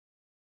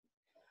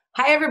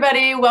Hi,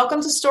 everybody.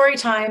 Welcome to Story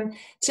Time.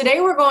 Today,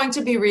 we're going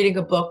to be reading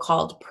a book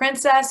called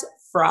Princess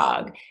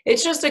Frog.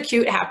 It's just a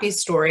cute, happy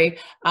story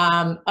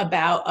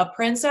about a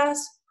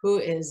princess who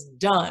is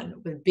done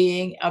with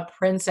being a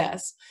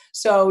princess.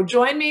 So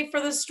join me for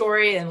the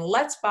story and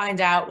let's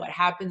find out what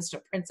happens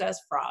to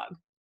Princess Frog.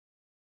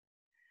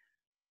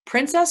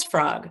 Princess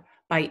Frog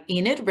by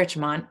Enid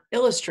Richmond,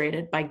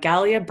 illustrated by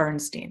Galia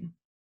Bernstein.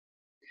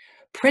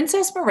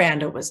 Princess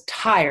Miranda was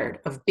tired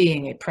of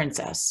being a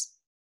princess.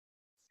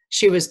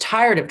 She was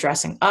tired of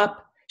dressing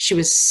up. She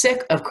was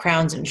sick of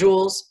crowns and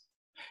jewels.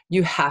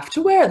 "You have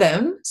to wear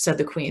them," said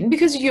the queen,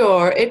 "because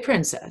you're a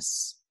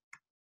princess."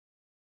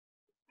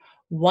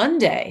 One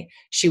day,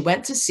 she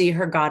went to see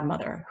her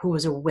godmother, who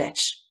was a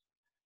witch.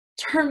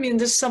 "Turn me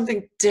into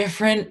something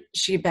different,"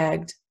 she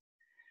begged.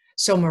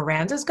 So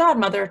Miranda's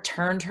godmother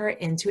turned her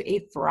into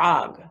a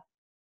frog.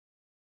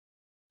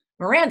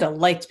 Miranda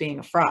liked being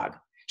a frog.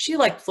 She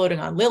liked floating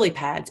on lily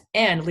pads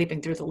and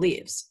leaping through the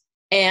leaves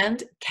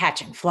and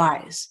catching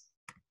flies.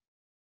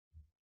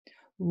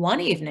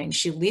 One evening,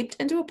 she leaped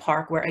into a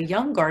park where a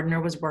young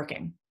gardener was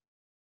working.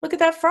 "Look at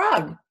that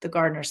frog," the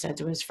gardener said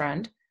to his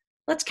friend.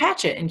 "Let's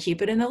catch it and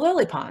keep it in the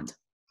lily pond."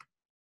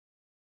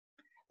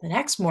 The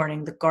next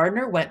morning, the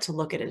gardener went to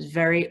look at his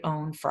very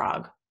own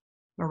frog.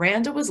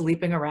 Miranda was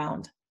leaping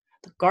around.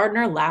 The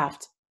gardener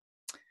laughed.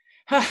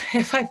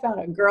 "If I found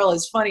a girl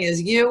as funny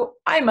as you,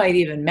 I might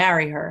even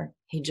marry her,"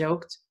 he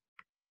joked.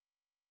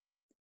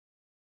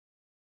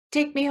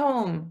 "Take me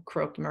home,"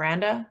 croaked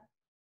Miranda.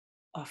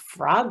 "A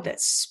frog that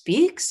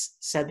speaks?"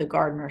 said the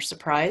gardener,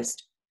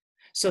 surprised.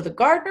 So the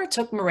gardener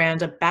took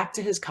Miranda back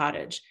to his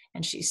cottage,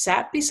 and she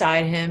sat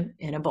beside him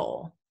in a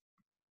bowl.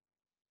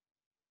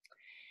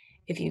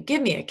 "If you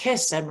give me a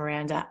kiss," said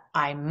Miranda,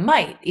 "I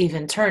might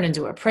even turn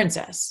into a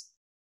princess."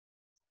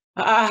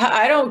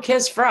 I don't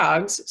kiss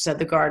frogs," said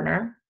the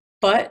gardener,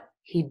 but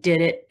he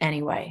did it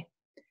anyway.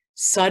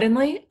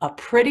 Suddenly, a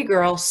pretty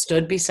girl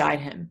stood beside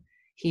him.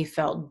 He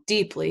fell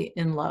deeply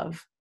in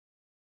love.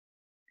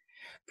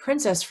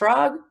 "Princess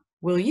Frog,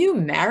 will you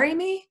marry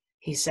me?"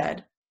 he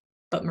said.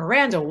 But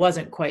Miranda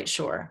wasn't quite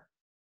sure.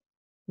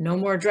 "No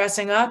more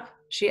dressing up?"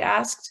 she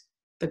asked.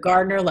 The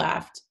gardener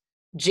laughed.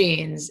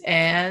 "Jeans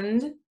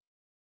and—"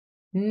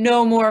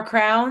 "No more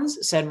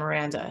crowns?" said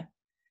Miranda.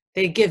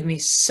 "They give me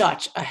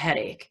such a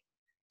headache."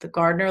 The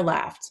gardener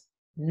laughed.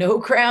 "No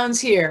crowns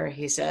here,"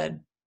 he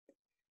said.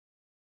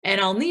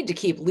 "And I'll need to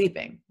keep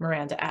leaping,"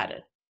 Miranda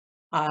added.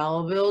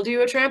 "I'll build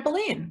you a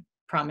trampoline,"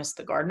 promised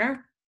the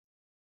gardener.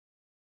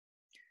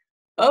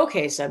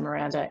 "Okay," said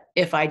Miranda,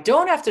 "if I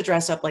don't have to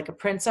dress up like a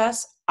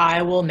princess,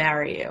 I will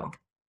marry you."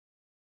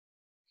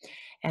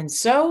 And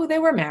so they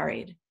were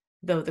married,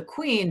 though the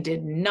queen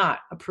did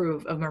not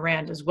approve of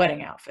Miranda's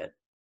wedding outfit.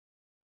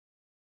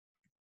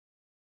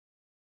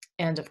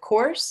 And of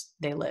course,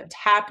 they lived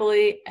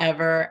happily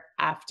ever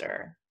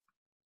after.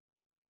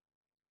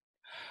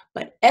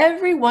 But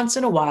every once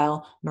in a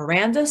while,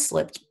 Miranda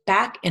slipped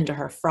back into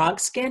her frog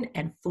skin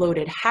and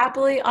floated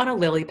happily on a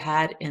lily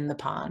pad in the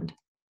pond.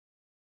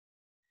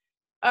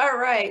 All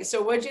right,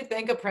 so what'd you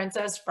think of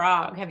Princess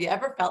Frog? Have you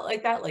ever felt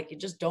like that, like you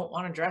just don't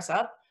want to dress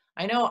up?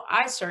 I know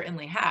I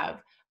certainly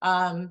have.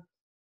 Um,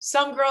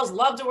 some girls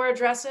love to wear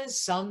dresses,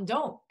 some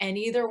don't. And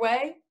either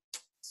way,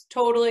 it's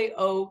totally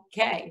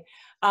okay.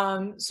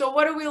 So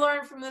what do we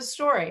learn from this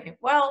story?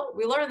 Well,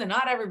 we learn that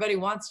not everybody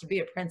wants to be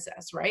a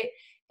princess, right?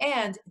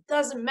 And it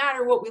doesn't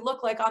matter what we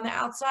look like on the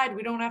outside.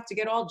 We don't have to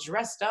get all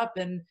dressed up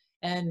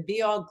and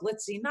be all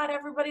glitzy. Not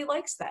everybody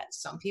likes that.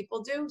 Some people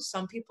do,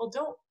 some people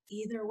don't.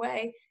 Either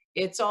way,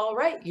 it's all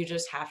right. You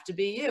just have to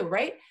be you,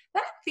 right?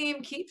 That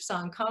theme keeps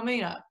on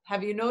coming up.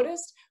 Have you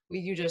noticed?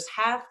 You just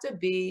have to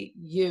be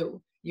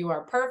you. You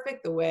are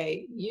perfect the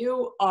way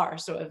you are.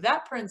 So if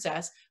that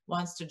princess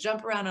wants to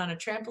jump around on a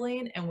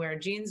trampoline and wear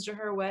jeans to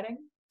her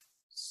wedding,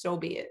 so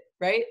be it,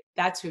 right?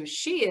 That's who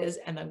she is.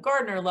 And the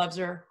gardener loves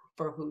her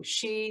for who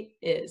she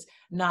is,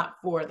 not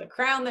for the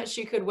crown that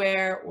she could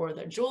wear or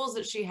the jewels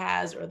that she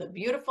has or the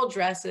beautiful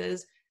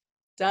dresses.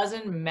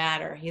 Doesn't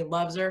matter. He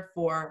loves her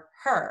for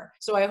her.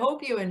 So I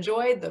hope you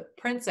enjoyed the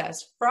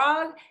Princess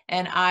Frog,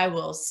 and I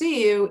will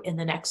see you in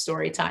the next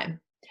story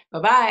time.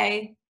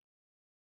 Bye-bye.